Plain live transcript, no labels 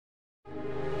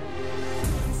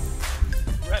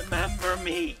Remember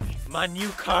me, my new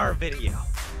car video.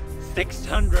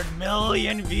 600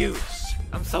 million views.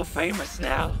 I'm so famous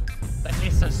now that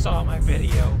Nissan saw my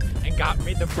video and got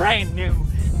me the brand new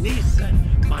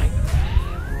Nissan Micra.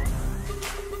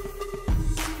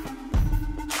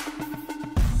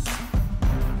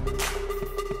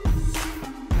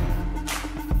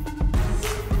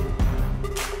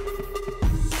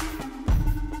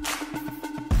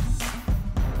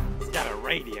 It's got a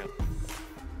radio.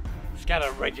 It's got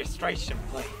a registration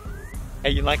plate.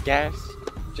 Hey, you like gas?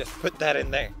 Just put that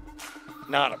in there.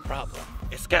 Not a problem.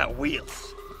 It's got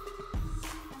wheels.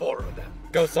 4 of them.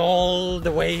 Goes all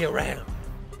the way around.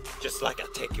 Just like I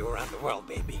take you around the world,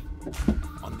 baby.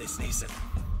 On this Nissan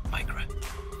Micra.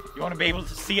 You want to be able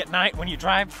to see at night when you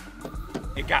drive?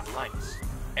 It got lights.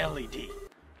 LED.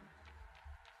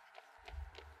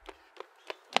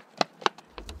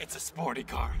 It's a sporty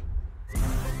car.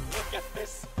 Look at this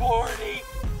sporty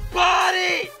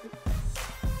body!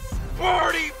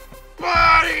 Sporty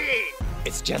body!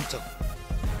 It's gentle,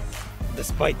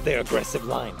 despite their aggressive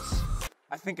lines.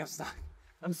 I think I'm stuck.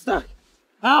 I'm stuck.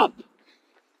 Help!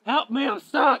 Help me, I'm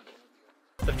stuck!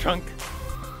 The trunk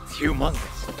is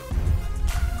humongous.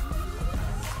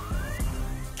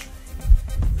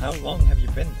 How long have you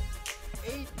been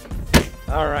there? 8.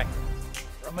 Alright.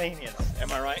 Romanians,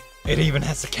 am I right? It even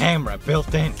has a camera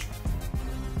built in.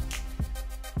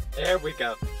 There we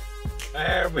go.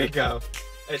 There we go.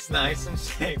 It's nice and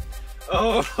safe.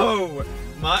 Oh,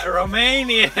 my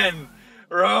Romanian!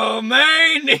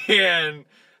 Romanian!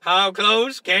 How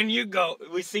close can you go?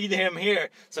 We see him here,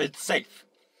 so it's safe.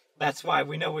 That's why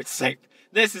we know it's safe.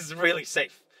 This is really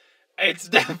safe. It's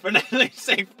definitely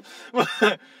safe.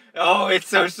 Oh, it's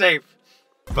so safe.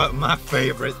 But my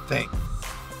favorite thing,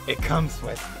 it comes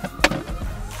with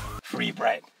free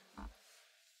bread.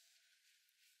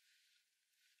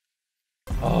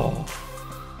 Oh,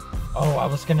 I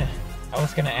was gonna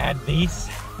add these.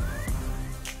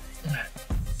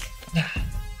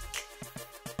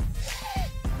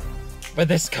 But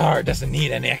this car doesn't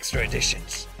need any extra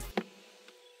additions.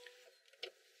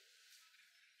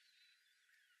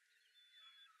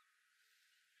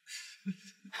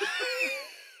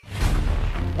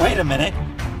 Wait a minute.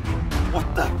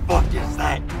 What the fuck is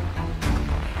that?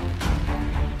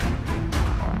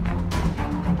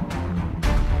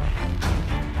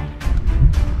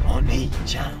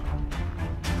 Oni-chan.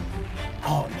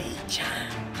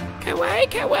 Oni-chan. Kawaii,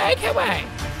 kawaii, kawaii.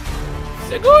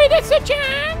 Sugoi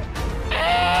desu-chan.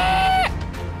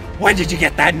 Where did you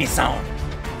get that, Nissan?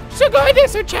 Sugoi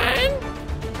desu-chan.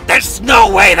 There's no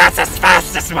way that's as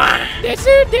fast as mine.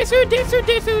 Desu, desu, desu,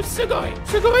 desu, sugoi.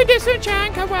 Sugoi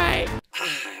desu-chan, kawaii.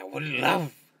 I would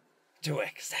love to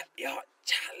accept your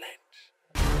challenge.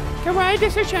 Kawaii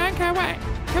desu-chan, kawaii.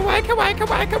 Kawaii, kawaii,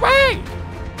 kawaii, kawaii.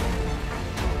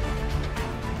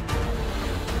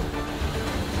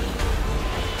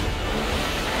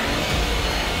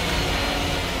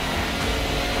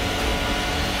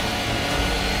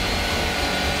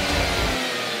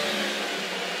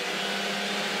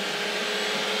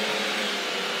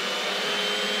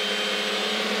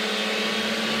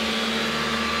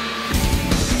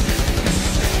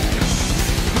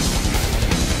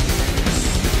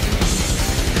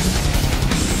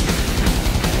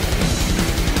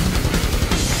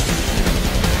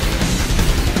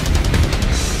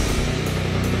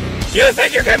 You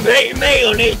think you can beat me,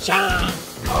 Oni-chan?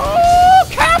 Oh,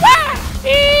 come on!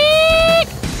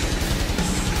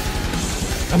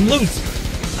 I'm losing.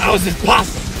 How is this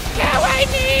possible?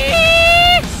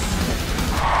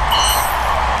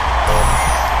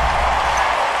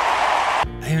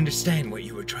 I understand what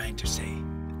you were trying to say.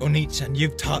 Oni-chan,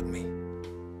 you've taught me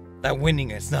that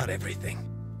winning is not everything.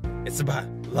 It's about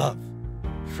love,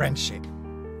 friendship,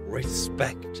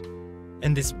 respect,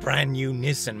 and this brand new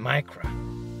Nissan Micra.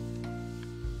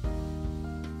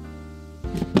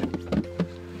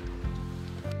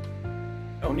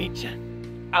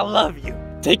 Oni-chan, I love you.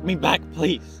 Take me back,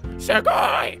 please.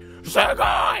 Sugoi!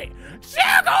 Sugoi!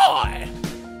 Sugoi!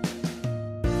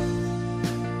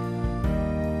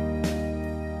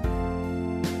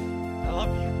 I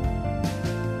love you.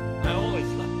 I always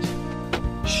loved you.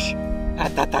 Shh.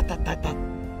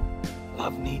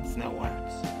 Love needs no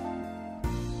words.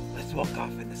 Let's walk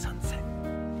off in the sunset.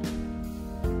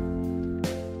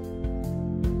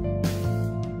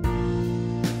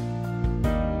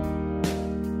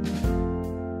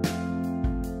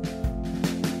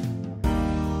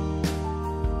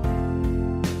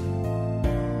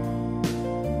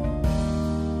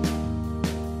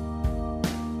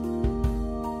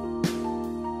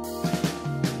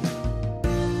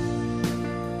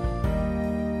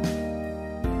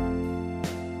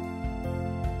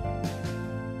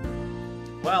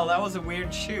 Well, that was a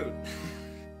weird shoot.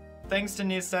 Thanks to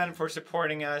Nissan for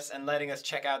supporting us and letting us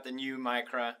check out the new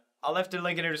Micra. I'll left a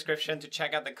link in the description to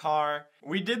check out the car.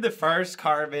 We did the first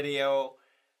car video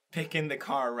picking the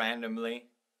car randomly.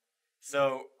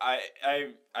 So I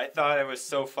thought it was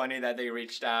so funny that they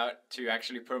reached out to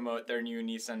actually promote their new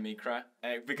Nissan Micra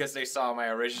because they saw my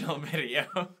original video.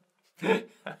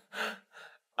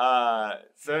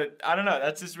 So I don't know,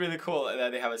 that's just really cool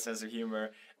that they have a sense of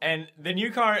humor. And the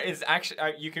new car is actually,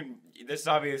 this is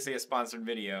obviously a sponsored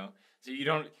video, so you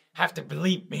don't have to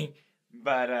believe me,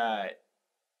 but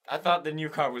I thought the new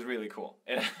car was really cool.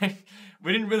 And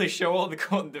we didn't really show all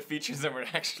the features that were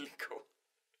actually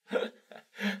cool.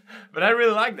 But I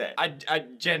really like that. I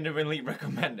genuinely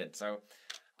recommend it, so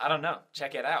I don't know,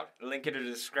 check it out. Link in the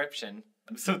description.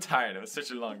 I'm so tired, it was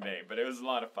such a long day, but it was a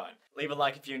lot of fun. Leave a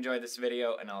like if you enjoyed this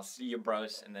video, and I'll see you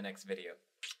bros in the next video.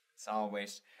 As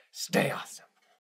always, stay awesome.